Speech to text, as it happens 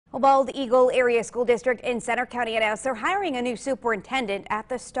Bald Eagle Area School District in Center County announced they're hiring a new superintendent at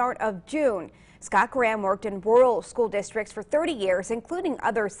the start of June. Scott Graham worked in rural school districts for 30 years, including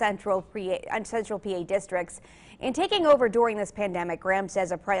other central PA districts. In taking over during this pandemic, Graham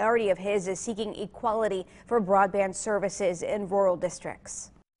says a priority of his is seeking equality for broadband services in rural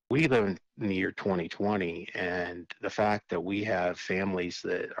districts. We live in the year 2020, and the fact that we have families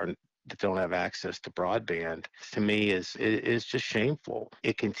that don't have access to broadband, to me, is just shameful.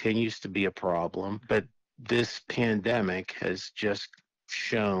 It continues to be a problem, but this pandemic has just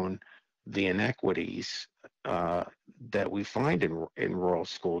shown the inequities that we find in rural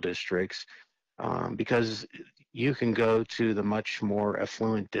school districts, because you can go to the much more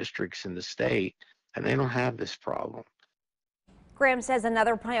affluent districts in the state, and they don't have this problem. Graham says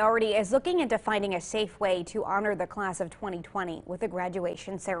another priority is looking into finding a safe way to honor the class of 2020 with a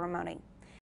graduation ceremony.